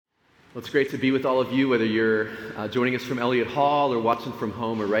Well, it's great to be with all of you, whether you're joining us from Elliott Hall or watching from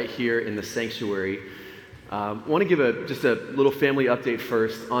home or right here in the sanctuary. I want to give just a little family update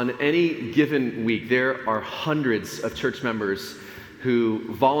first. On any given week, there are hundreds of church members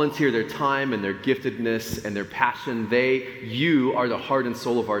who volunteer their time and their giftedness and their passion. You are the heart and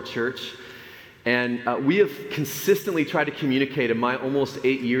soul of our church. And we have consistently tried to communicate in my almost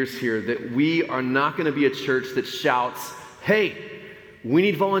 8 years here that we are not going to be a church that shouts, "Hey, we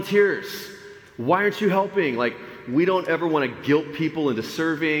need volunteers. Why aren't you helping?" We don't ever want to guilt people into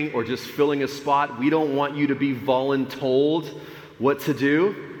serving or just filling a spot. We don't want you to be voluntold what to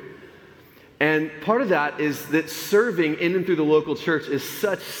do. And part of that is that serving in and through the local church is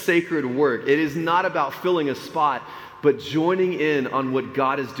such sacred work. It is not about filling a spot, but joining in on what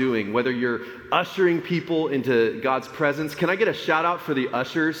God is doing, whether you're ushering people into God's presence. Can I get a shout out for the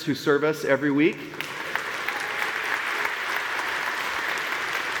ushers who serve us every week?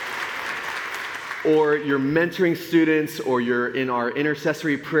 Or you're mentoring students, or you're in our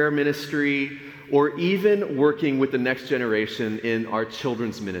intercessory prayer ministry, or even working with the next generation in our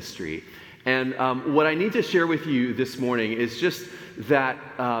children's ministry. And what I need to share with you this morning is just that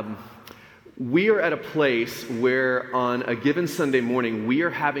we are at a place where on a given Sunday morning, we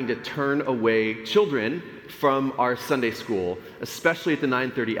are having to turn away children from our Sunday school, especially at the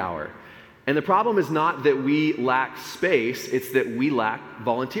 9:30 hour. And the problem is not that we lack space, it's that we lack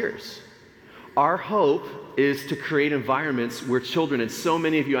volunteers. Our hope is to create environments where children, and so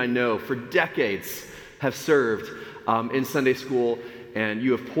many of you I know for decades have served in Sunday school, and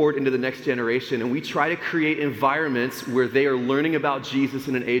you have poured into the next generation, and we try to create environments where they are learning about Jesus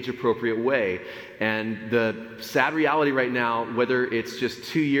in an age-appropriate way. And the sad reality right now, whether it's just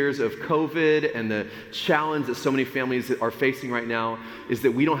 2 years of COVID and the challenge that so many families are facing right now, is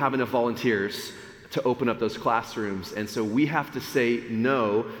that we don't have enough volunteers to open up those classrooms. And so we have to say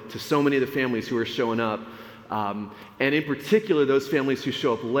no to so many of the families who are showing up. And in particular, those families who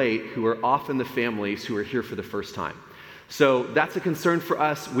show up late, who are often the families who are here for the first time. So that's a concern for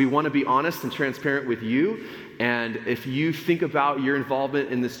us. We want to be honest and transparent with you. And if you think about your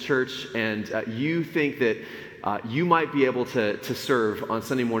involvement in this church and you think that you might be able to serve on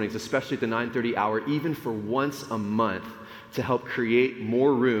Sunday mornings, especially at the 9:30 hour, even for once a month, to help create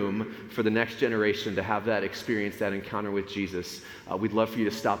more room for the next generation to have that experience, that encounter with Jesus, we'd love for you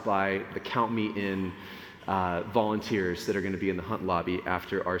to stop by the Count Me In volunteers that are going to be in the Hunt lobby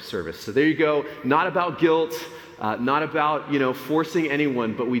after our service. So there you go. Not about guilt, not about forcing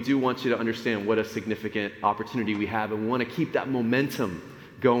anyone, but we do want you to understand what a significant opportunity we have, and we want to keep that momentum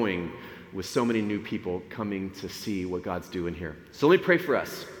going with so many new people coming to see what God's doing here. So let me pray for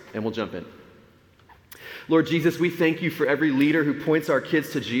us, and we'll jump in. Lord Jesus, we thank you for every leader who points our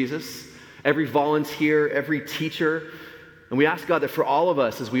kids to Jesus, every volunteer, every teacher. And we ask, God, that for all of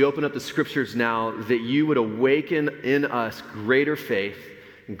us, as we open up the scriptures now, that you would awaken in us greater faith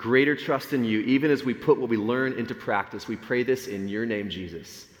and greater trust in you, even as we put what we learn into practice. We pray this in your name,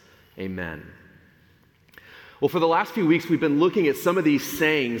 Jesus. Amen. Well, for the last few weeks, we've been looking at some of these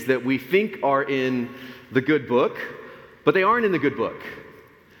sayings that we think are in the good book, but they aren't in the good book.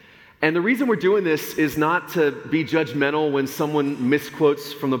 And the reason we're doing this is not to be judgmental when someone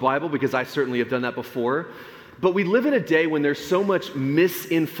misquotes from the Bible, because I certainly have done that before. But we live in a day when there's so much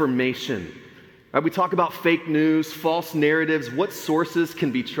misinformation. Right? We talk about fake news, false narratives, what sources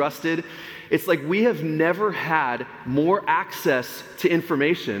can be trusted. It's like we have never had more access to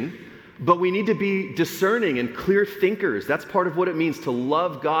information, but we need to be discerning and clear thinkers. That's part of what it means to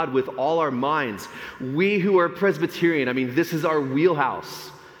love God with all our minds. We who are Presbyterian, this is our wheelhouse.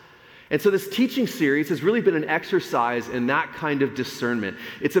 And so this teaching series has really been an exercise in that kind of discernment.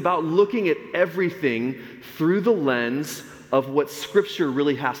 It's about looking at everything through the lens of what Scripture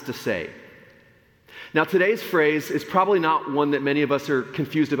really has to say. Now, today's phrase is probably not one that many of us are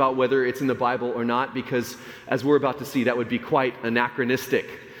confused about whether it's in the Bible or not, because as we're about to see, that would be quite anachronistic.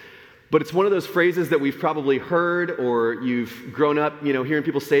 But it's one of those phrases that we've probably heard, or you've grown up, hearing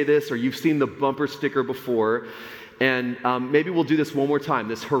people say this, or you've seen the bumper sticker before. And maybe we'll do this one more time,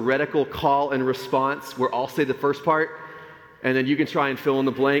 this heretical call and response, where I'll say the first part, and then you can try and fill in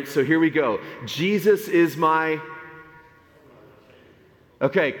the blank. So here we go. Jesus is my...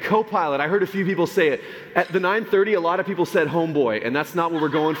 Okay, co-pilot. I heard a few people say it. At the 9:30, a lot of people said homeboy, and that's not what we're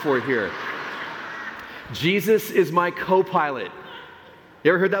going for here. Jesus is my co-pilot.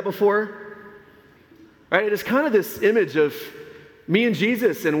 You ever heard that before? Right? It is kind of this image of me and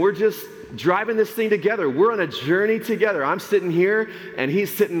Jesus, and we're just driving this thing together. We're on a journey together. I'm sitting here, and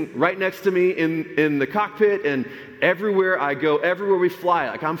he's sitting right next to me in the cockpit, and everywhere I go, everywhere we fly,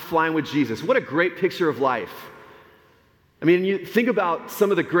 like I'm flying with Jesus. What a great picture of life. I mean, you think about some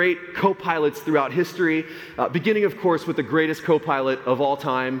of the great co-pilots throughout history, beginning, of course, with the greatest co-pilot of all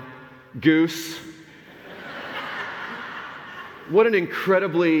time, Goose. What an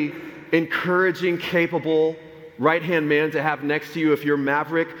incredibly encouraging, capable right-hand man to have next to you if you're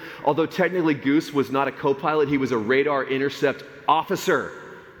Maverick. Although technically Goose was not a co-pilot, he was a radar intercept officer,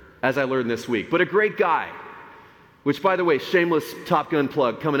 as I learned this week. But a great guy, which, by the way, shameless Top Gun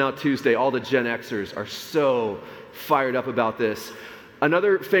plug coming out Tuesday. All the Gen Xers are so fired up about this.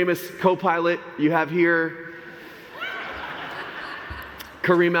 Another famous co-pilot you have here,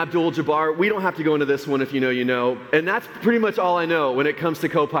 Kareem Abdul-Jabbar. We don't have to go into this one. If you know, you know. And that's pretty much all I know when it comes to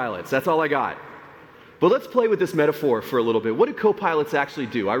co-pilots. That's all I got. But let's play with this metaphor for a little bit. What do co-pilots actually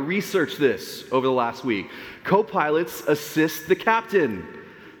do? I researched this over the last week. Co-pilots assist the captain.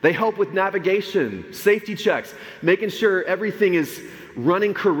 They help with navigation, safety checks, making sure everything is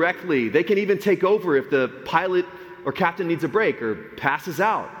running correctly. They can even take over if the pilot or captain needs a break or passes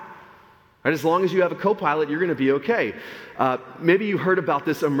out. Right, as long as you have a co-pilot, you're going to be okay. Maybe you heard about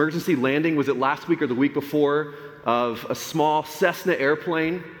this emergency landing, was it last week or the week before, of a small Cessna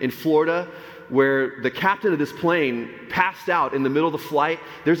airplane in Florida where the captain of this plane passed out in the middle of the flight.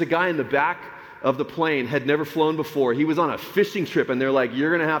 There's a guy in the back of the plane, had never flown before. He was on a fishing trip, and they're like,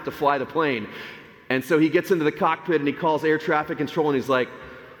 you're going to have to fly the plane. And so he gets into the cockpit, and he calls air traffic control, and he's like,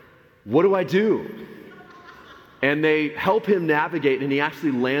 what do I do? And they help him navigate, and he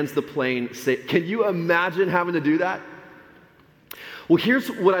actually lands the plane safe. Can you imagine having to do that? Well,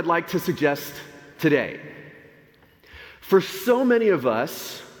 here's what I'd like to suggest today. For so many of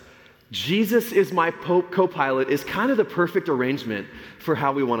us, Jesus is my co-pilot is kind of the perfect arrangement for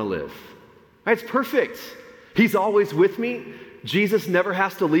how we want to live. Right? It's perfect. He's always with me. Jesus never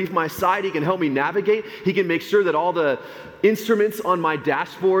has to leave my side. He can help me navigate. He can make sure that all the instruments on my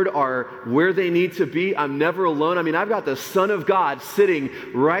dashboard are where they need to be. I'm never alone. I mean, I've got the Son of God sitting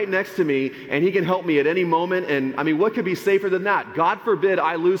right next to me, and he can help me at any moment. And I mean, what could be safer than that? God forbid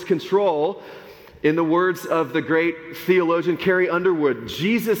I lose control. In the words of the great theologian Carrie Underwood,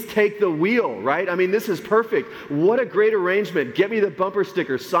 Jesus, take the wheel, right? I mean, this is perfect. What a great arrangement. Get me the bumper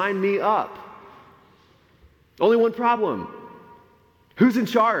sticker. Sign me up. Only one problem. Who's in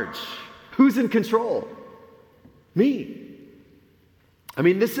charge? Who's in control? Me. I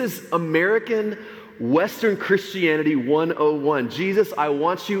mean, this is American Western Christianity 101. Jesus, I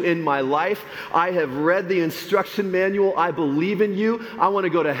want you in my life. I have read the instruction manual. I believe in you. I want to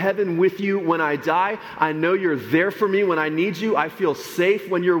go to heaven with you when I die. I know you're there for me when I need you. I feel safe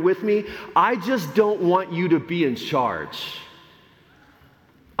when you're with me. I just don't want you to be in charge.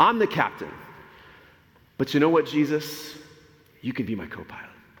 I'm the captain. But you know what, Jesus? You can be my co-pilot.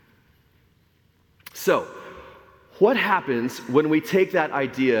 So, what happens when we take that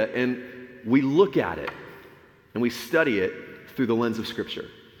idea and we look at it and we study it through the lens of Scripture?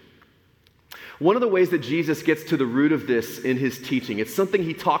 One of the ways that Jesus gets to the root of this in his teaching, it's something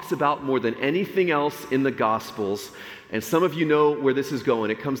he talks about more than anything else in the Gospels, and some of you know where this is going.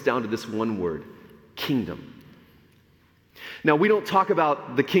 It comes down to this one word, kingdom. Now, we don't talk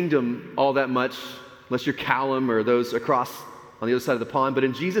about the kingdom all that much, unless you're Callum or those across on the other side of the pond. But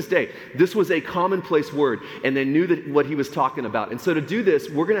in Jesus' day, this was a commonplace word, and they knew that what he was talking about. And so to do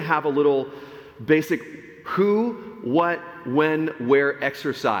this, we're going to have a little basic who, what, when, where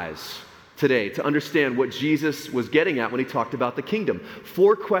exercise today to understand what Jesus was getting at when he talked about the kingdom.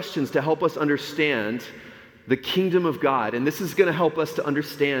 4 questions to help us understand the kingdom of God. And this is going to help us to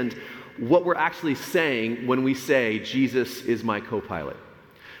understand what we're actually saying when we say Jesus is my co-pilot.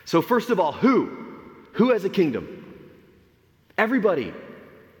 So first of all, who? Who has a kingdom? Everybody.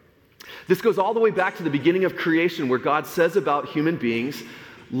 This goes all the way back to the beginning of creation, where God says about human beings,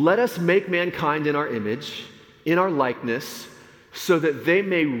 let us make mankind in our image, in our likeness, so that they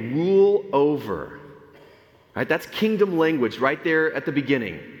may rule over. Right? That's kingdom language right there at the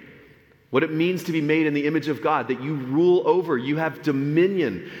beginning. What it means to be made in the image of God, that you rule over, you have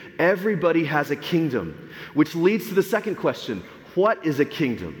dominion. Everybody has a kingdom, which leads to the second question. What is a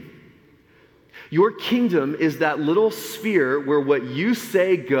kingdom? Your kingdom is that little sphere where what you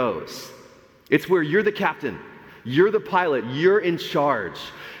say goes. It's where you're the captain, you're the pilot, you're in charge.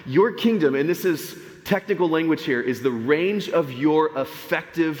 Your kingdom, and this is technical language here, is the range of your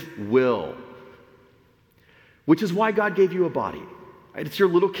effective will, which is why God gave you a body. Right? It's your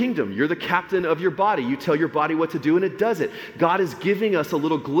little kingdom. You're the captain of your body. You tell your body what to do, and it does it. God is giving us a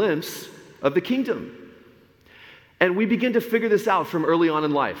little glimpse of the kingdom. And we begin to figure this out from early on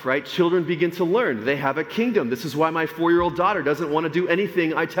in life, right? Children begin to learn. They have a kingdom. This is why my 4-year-old daughter doesn't want to do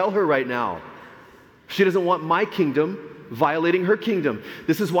anything I tell her right now. She doesn't want my kingdom violating her kingdom.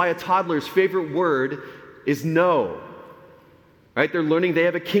 This is why a toddler's favorite word is no. right? They're learning they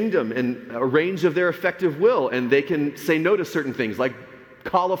have a kingdom and a range of their effective will, and they can say no to certain things like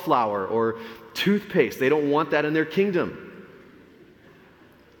cauliflower or toothpaste. They don't want that in their kingdom.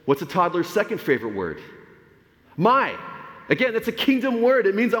 What's a toddler's second favorite word? My. Again, that's a kingdom word.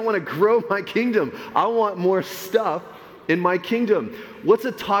 It means I want to grow my kingdom. I want more stuff in my kingdom. What's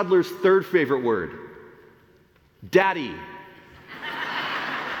a toddler's third favorite word? Daddy.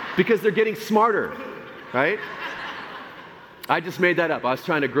 Because they're getting smarter, right? I just made that up. I was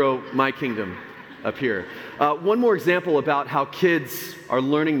trying to grow my kingdom up here. One more example about how kids are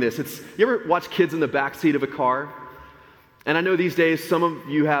learning this. You ever watch kids in the back seat of a car? And I know these days some of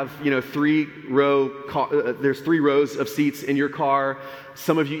you have, there's 3 rows of seats in your car.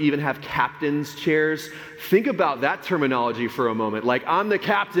 Some of you even have captain's chairs. Think about that terminology for a moment. Like, I'm the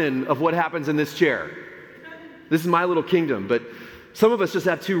captain of what happens in this chair. This is my little kingdom. But some of us just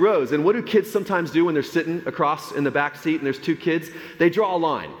have 2 rows. And what do kids sometimes do when they're sitting across in the back seat and there's 2 kids? They draw a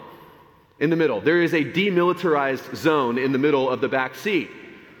line in the middle. There is a demilitarized zone in the middle of the back seat.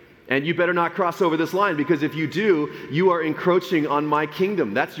 And you better not cross over this line, because if you do, you are encroaching on my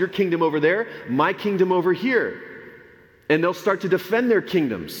kingdom. That's your kingdom over there, my kingdom over here. And they'll start to defend their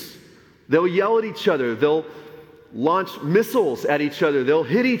kingdoms. They'll yell at each other. They'll launch missiles at each other. They'll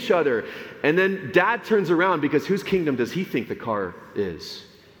hit each other. And then dad turns around, because whose kingdom does he think the car is?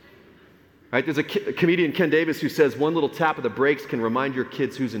 Right? There's a comedian, Ken Davis, who says one little tap of the brakes can remind your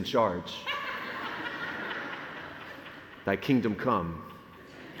kids who's in charge. Thy kingdom come.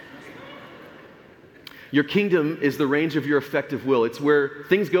 Your kingdom is the range of your effective will. It's where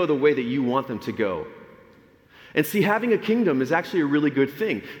things go the way that you want them to go. And see, having a kingdom is actually a really good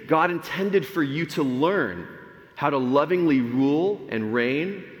thing. God intended for you to learn how to lovingly rule and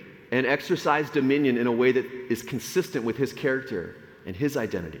reign and exercise dominion in a way that is consistent with His character and His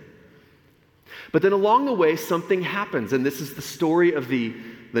identity. But then along the way, something happens, and this is the story of the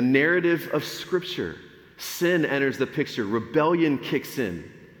narrative of Scripture. Sin enters the picture. Rebellion kicks in.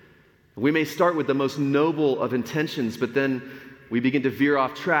 We may start with the most noble of intentions, but then we begin to veer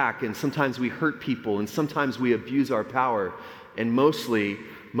off track, and sometimes we hurt people, and sometimes we abuse our power, and mostly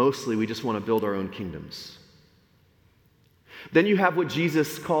we just want to build our own kingdoms. Then you have what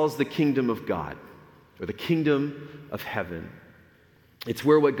Jesus calls the kingdom of God, or the kingdom of heaven. It's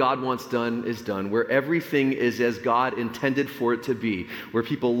where what God wants done is done, where everything is as God intended for it to be, where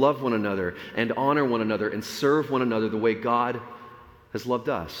people love one another and honor one another and serve one another the way God has loved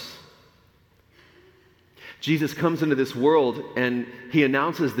us. Jesus comes into this world and He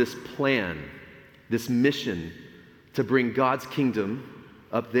announces this plan, this mission to bring God's kingdom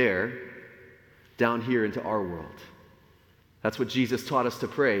up there, down here into our world. That's what Jesus taught us to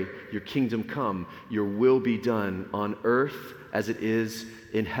pray. Your kingdom come, your will be done on earth as it is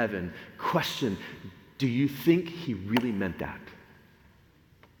in heaven. Question, do you think He really meant that?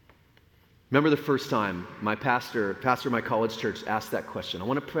 Remember the first time my pastor of my college church asked that question. I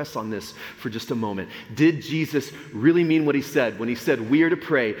want to press on this for just a moment. Did Jesus really mean what He said when He said we are to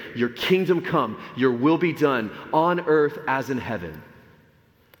pray, your kingdom come, your will be done on earth as in heaven?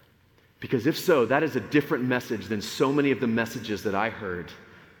 Because if so, that is a different message than so many of the messages that I heard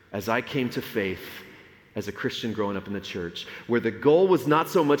as I came to faith as a Christian growing up in the church, where the goal was not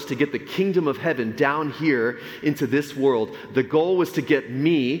so much to get the kingdom of heaven down here into this world. The goal was to get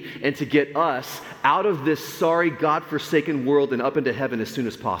me and to get us out of this sorry, God-forsaken world and up into heaven as soon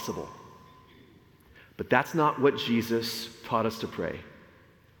as possible. But that's not what Jesus taught us to pray.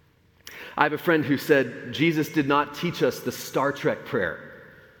 I have a friend who said Jesus did not teach us the Star Trek prayer.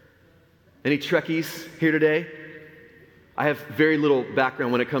 Any Trekkies here today? I have very little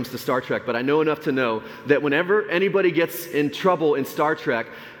background when it comes to Star Trek, but I know enough to know that whenever anybody gets in trouble in Star Trek,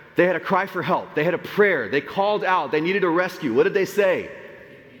 they had a cry for help. They had a prayer. They called out. They needed a rescue. What did they say?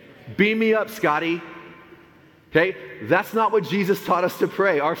 Beam me up, Scotty. Okay? That's not what Jesus taught us to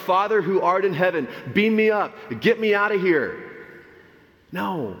pray. Our Father who art in heaven, beam me up. Get me out of here.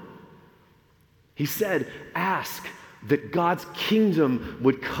 No. He said, ask that God's kingdom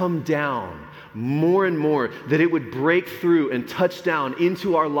would come down more and more, that it would break through and touch down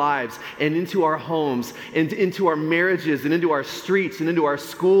into our lives and into our homes and into our marriages and into our streets and into our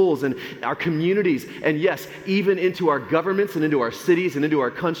schools and our communities, and yes, even into our governments and into our cities and into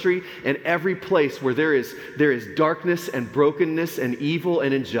our country and every place where there is darkness and brokenness and evil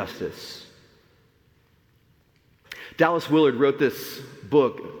and injustice. Dallas Willard wrote this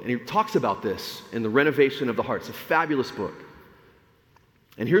book, and he talks about this in The Renovation of the Heart. It's a fabulous book.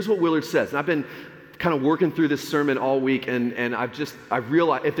 And here's what Willard says. And I've been kind of working through this sermon all week, and I've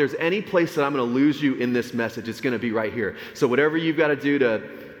realized if there's any place that I'm going to lose you in this message, it's going to be right here. So whatever you've got to do to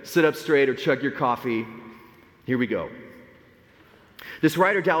sit up straight or chug your coffee, here we go. This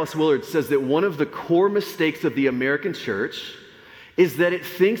writer, Dallas Willard, says that one of the core mistakes of the American church is that it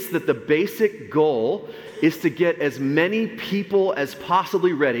thinks that the basic goal is to get as many people as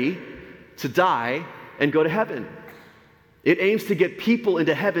possibly ready to die and go to heaven. It aims to get people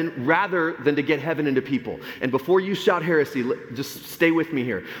into heaven rather than to get heaven into people. And before you shout heresy, just stay with me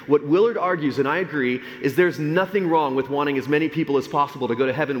here. What Willard argues, and I agree, is there's nothing wrong with wanting as many people as possible to go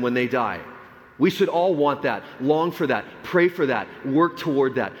to heaven when they die. We should all want that, long for that, pray for that, work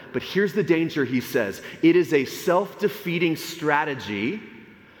toward that. But here's the danger, he says. It is a self-defeating strategy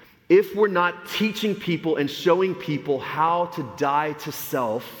if we're not teaching people and showing people how to die to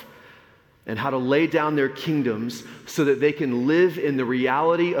self and how to lay down their kingdoms so that they can live in the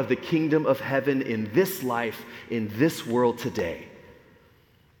reality of the kingdom of heaven in this life, in this world today.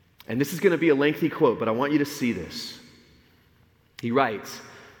 And this is going to be a lengthy quote, but I want you to see this. He writes,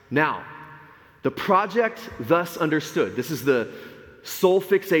 "Now, the project thus understood," this is the sole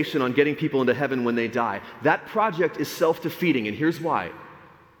fixation on getting people into heaven when they die, "that project is self-defeating, and here's why.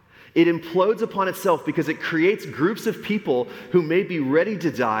 It implodes upon itself because it creates groups of people who may be ready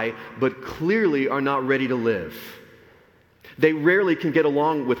to die, but clearly are not ready to live. They rarely can get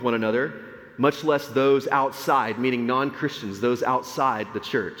along with one another, much less those outside, meaning non-Christians, those outside the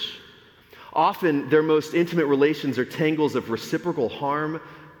church. Often, their most intimate relations are tangles of reciprocal harm,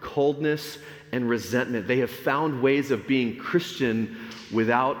 coldness, and resentment. They have found ways of being Christian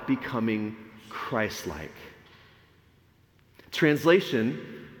without becoming Christ-like." Translation,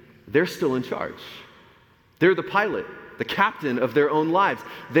 they're still in charge. They're the pilot, the captain of their own lives.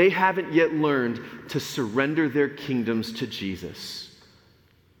 They haven't yet learned to surrender their kingdoms to Jesus.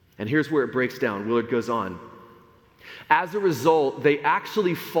 And here's where it breaks down. Willard goes on. As a result, they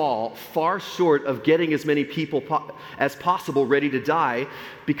actually fall far short of getting as many people as possible ready to die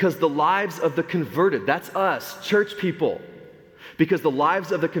because the lives of the converted, that's us, church people, because the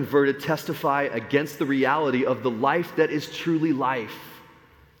lives of the converted testify against the reality of the life that is truly life.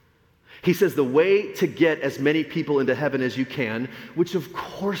 He says the way to get as many people into heaven as you can, which of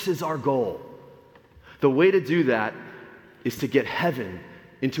course is our goal, the way to do that is to get heaven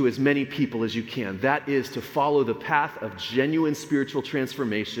into as many people as you can. That is to follow the path of genuine spiritual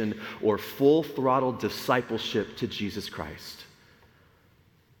transformation or full-throttle discipleship to Jesus Christ.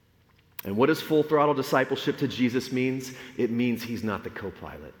 And what does full-throttle discipleship to Jesus means? It means he's not the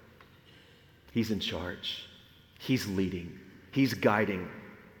co-pilot. He's in charge. He's leading. He's guiding.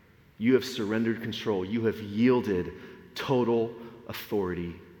 You have surrendered control. You have yielded total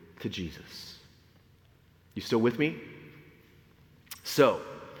authority to Jesus. You still with me? So,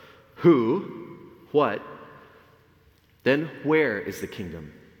 who, what, then where is the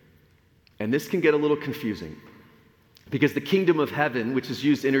kingdom? And this can get a little confusing because the kingdom of heaven, which is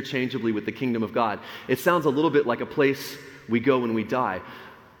used interchangeably with the kingdom of God, it sounds a little bit like a place we go when we die.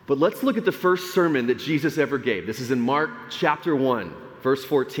 But let's look at the first sermon that Jesus ever gave. This is in Mark chapter 1, verse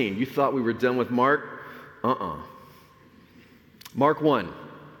 14. You thought we were done with Mark? Mark 1.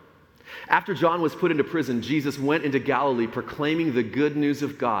 After John was put into prison, Jesus went into Galilee proclaiming the good news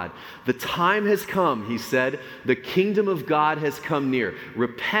of God. The time has come, he said. The kingdom of God has come near.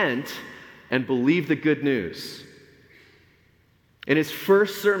 Repent and believe the good news. In his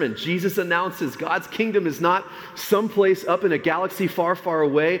first sermon, Jesus announces God's kingdom is not someplace up in a galaxy far, far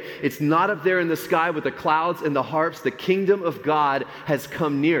away. It's not up there in the sky with the clouds and the harps. The kingdom of God has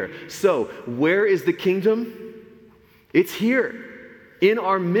come near. So, where is the kingdom? It's here, in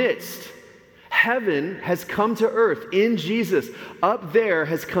our midst. Heaven has come to earth in Jesus. Up there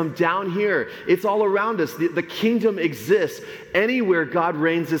has come down here. It's all around us. The kingdom exists anywhere God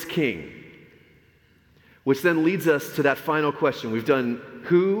reigns as king. Which then leads us to that final question. We've done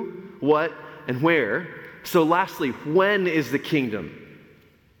who, what, and where. So lastly, when is the kingdom?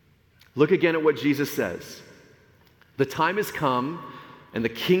 Look again at what Jesus says. The time has come and the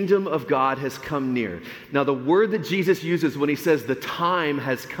kingdom of God has come near. Now the word that Jesus uses when he says the time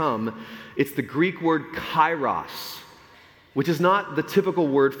has come, it's the Greek word kairos, which is not the typical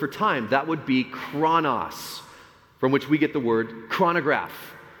word for time. That would be chronos, from which we get the word chronograph.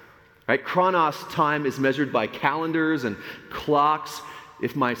 Right? Chronos time is measured by calendars and clocks.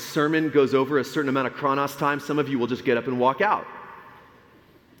 If my sermon goes over a certain amount of chronos time, some of you will just get up and walk out.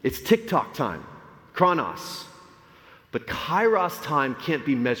 It's TikTok time, chronos. But kairos time can't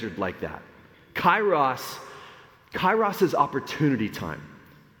be measured like that. Kairos is opportunity time.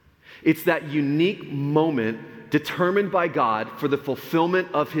 It's that unique moment determined by God for the fulfillment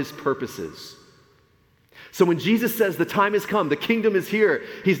of his purposes. So when Jesus says the time has come, the kingdom is here,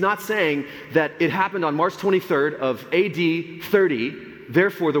 he's not saying that it happened on March 23rd of AD 30,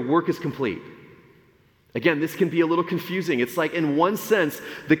 therefore the work is complete. Again, this can be a little confusing. It's like, in one sense,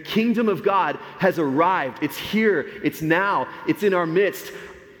 the kingdom of God has arrived. It's here, it's now, it's in our midst,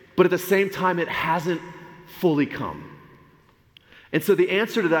 but at the same time, it hasn't fully come. And so the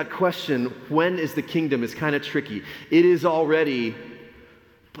answer to that question, when is the kingdom, is kind of tricky. It is already,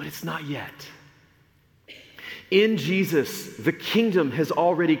 but it's not yet. In Jesus, the kingdom has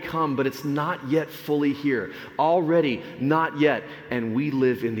already come, but it's not yet fully here. Already, not yet, and we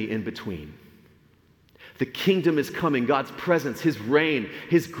live in the in-between. The kingdom is coming, God's presence, His reign,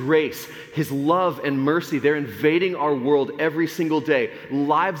 His grace, His love and mercy, they're invading our world every single day.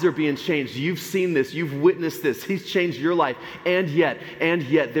 Lives are being changed. You've seen this, you've witnessed this. He's changed your life, and yet,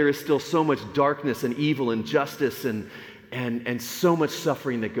 there is still so much darkness and evil and injustice and so much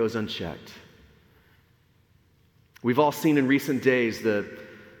suffering that goes unchecked. We've all seen in recent days the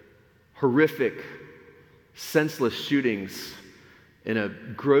horrific, senseless shootings in a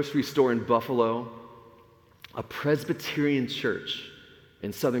grocery store in Buffalo, a Presbyterian church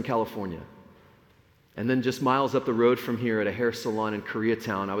in Southern California, and then just miles up the road from here at a hair salon in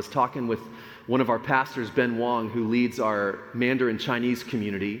Koreatown. I was talking with one of our pastors, Ben Wong, who leads our Mandarin Chinese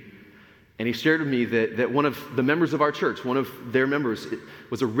community, and he shared with me that one of the members of our church, one of their members,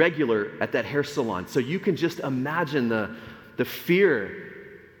 was a regular at that hair salon. So you can just imagine the fear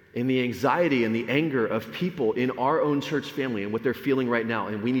and the anxiety and the anger of people in our own church family and what they're feeling right now.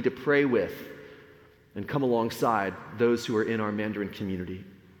 And we need to pray with and come alongside those who are in our Mandarin community.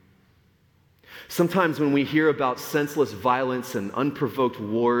 Sometimes when we hear about senseless violence and unprovoked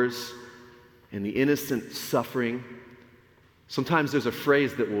wars and the innocent suffering, sometimes there's a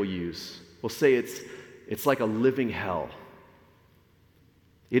phrase that we'll use. We'll say it's like a living hell.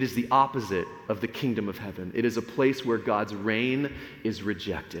 It is the opposite of the kingdom of heaven. It is a place where God's reign is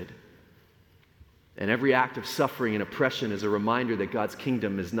rejected. And every act of suffering and oppression is a reminder that God's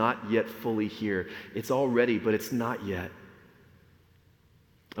kingdom is not yet fully here. It's already, but it's not yet.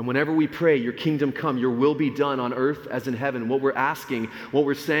 And whenever we pray, your kingdom come, your will be done on earth as in heaven, what we're asking, what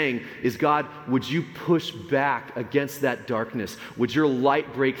we're saying is, God, would you push back against that darkness? Would your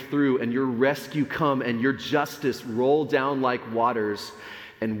light break through and your rescue come and your justice roll down like waters?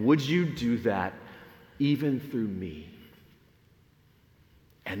 And would you do that even through me?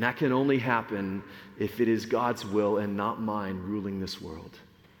 And that can only happen if it is God's will and not mine ruling this world.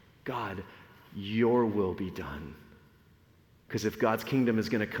 God, your will be done. Because if God's kingdom is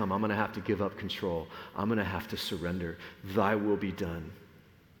going to come, I'm going to have to give up control. I'm going to have to surrender. Thy will be done.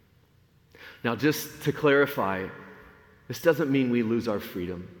 Now, just to clarify, this doesn't mean we lose our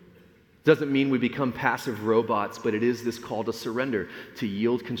freedom. It doesn't mean we become passive robots, but it is this call to surrender, to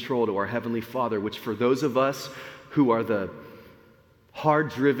yield control to our Heavenly Father, which for those of us who are the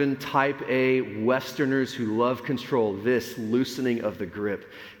hard-driven, type A Westerners who love control, this loosening of the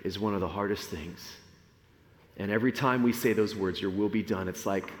grip is one of the hardest things. And every time we say those words, your will be done, it's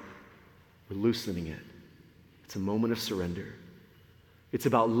like we're loosening it. It's a moment of surrender. It's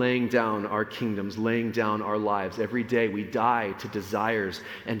about laying down our kingdoms, laying down our lives. Every day we die to desires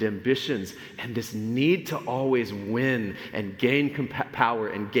and ambitions and this need to always win and gain power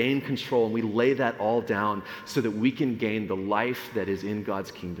and gain control. And we lay that all down so that we can gain the life that is in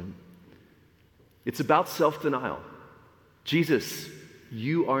God's kingdom. It's about self-denial. Jesus,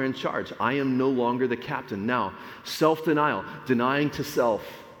 you are in charge. I am no longer the captain. Now, self-denial, denying to self,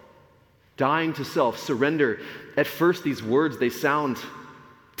 dying to self, surrender. At first, these words, they sound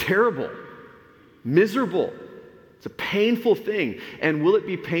terrible, miserable. It's a painful thing. And will it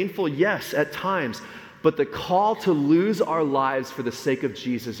be painful? Yes, at times. But the call to lose our lives for the sake of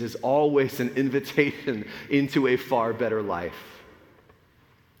Jesus is always an invitation into a far better life.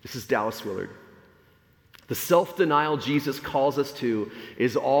 This is Dallas Willard. The self-denial Jesus calls us to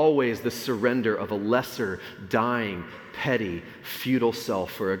is always the surrender of a lesser, dying, petty, futile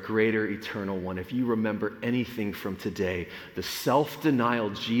self for a greater, eternal one. If you remember anything from today, the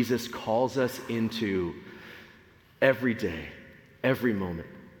self-denial Jesus calls us into every day, every moment,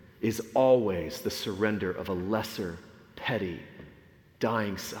 is always the surrender of a lesser, petty,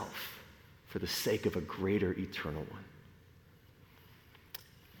 dying self for the sake of a greater, eternal one.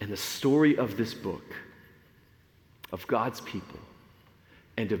 And the story of this book, of God's people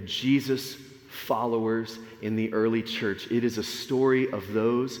and of Jesus' followers in the early church, it is a story of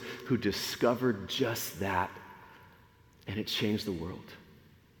those who discovered just that, and it changed the world.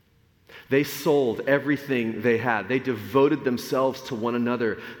 They sold everything they had. They devoted themselves to one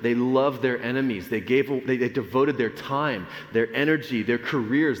another. They loved their enemies. They devoted their time, their energy, their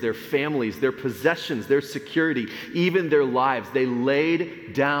careers, their families, their possessions, their security, even their lives. They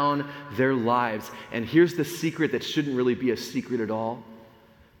laid down their lives. And here's the secret that shouldn't really be a secret at all.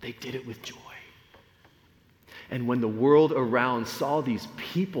 They did it with joy. And when the world around saw these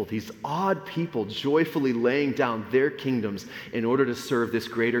people, these odd people, joyfully laying down their kingdoms in order to serve this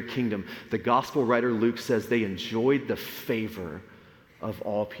greater kingdom, the gospel writer Luke says they enjoyed the favor of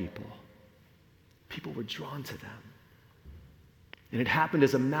all people. People were drawn to them. And it happened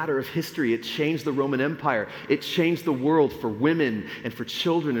as a matter of history. It changed the Roman Empire. It changed the world for women and for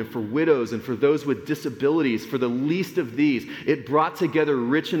children and for widows and for those with disabilities, for the least of these. It brought together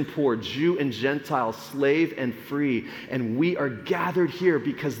rich and poor, Jew and Gentile, slave and free. And we are gathered here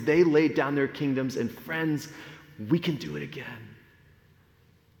because they laid down their kingdoms. And friends, we can do it again.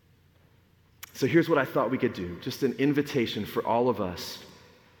 So here's what I thought we could do. Just an invitation for all of us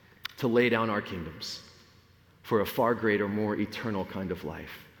to lay down our kingdoms for a far greater, more eternal kind of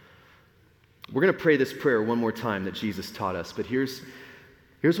life. We're going to pray this prayer one more time that Jesus taught us, but here's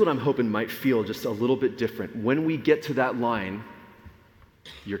what I'm hoping might feel just a little bit different. When we get to that line,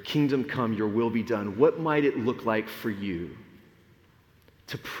 your kingdom come, your will be done, what might it look like for you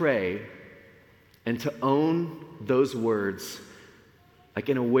to pray and to own those words like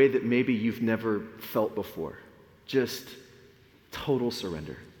in a way that maybe you've never felt before? Just total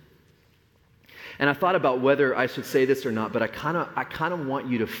surrender. And I thought about whether I should say this or not, but I kind of want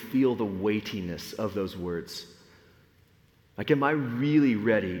you to feel the weightiness of those words. Like, am I really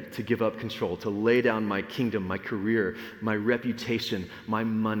ready to give up control, to lay down my kingdom, my career, my reputation, my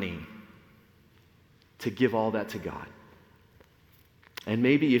money, to give all that to God? And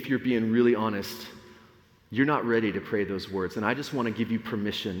maybe if you're being really honest, you're not ready to pray those words. And I just want to give you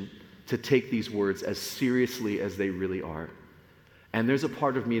permission to take these words as seriously as they really are. And there's a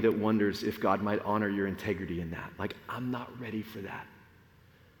part of me that wonders if God might honor your integrity in that. Like, I'm not ready for that.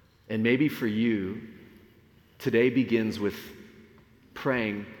 And maybe for you, today begins with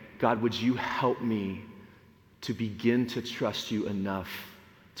praying, God, would you help me to begin to trust you enough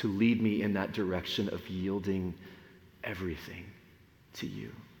to lead me in that direction of yielding everything to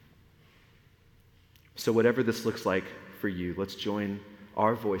you? So whatever this looks like for you, let's join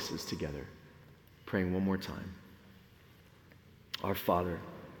our voices together, praying one more time. Our Father,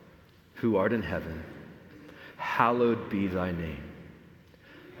 who art in heaven, hallowed be thy name.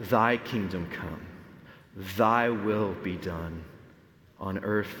 Thy kingdom come, thy will be done on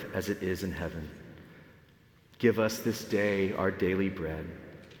earth as it is in heaven. Give us this day our daily bread,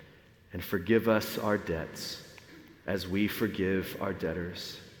 and forgive us our debts as we forgive our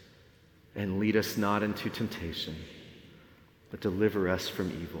debtors. And lead us not into temptation, but deliver us from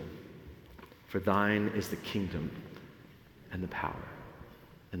evil. For thine is the kingdom and the power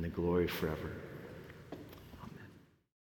and the glory forever.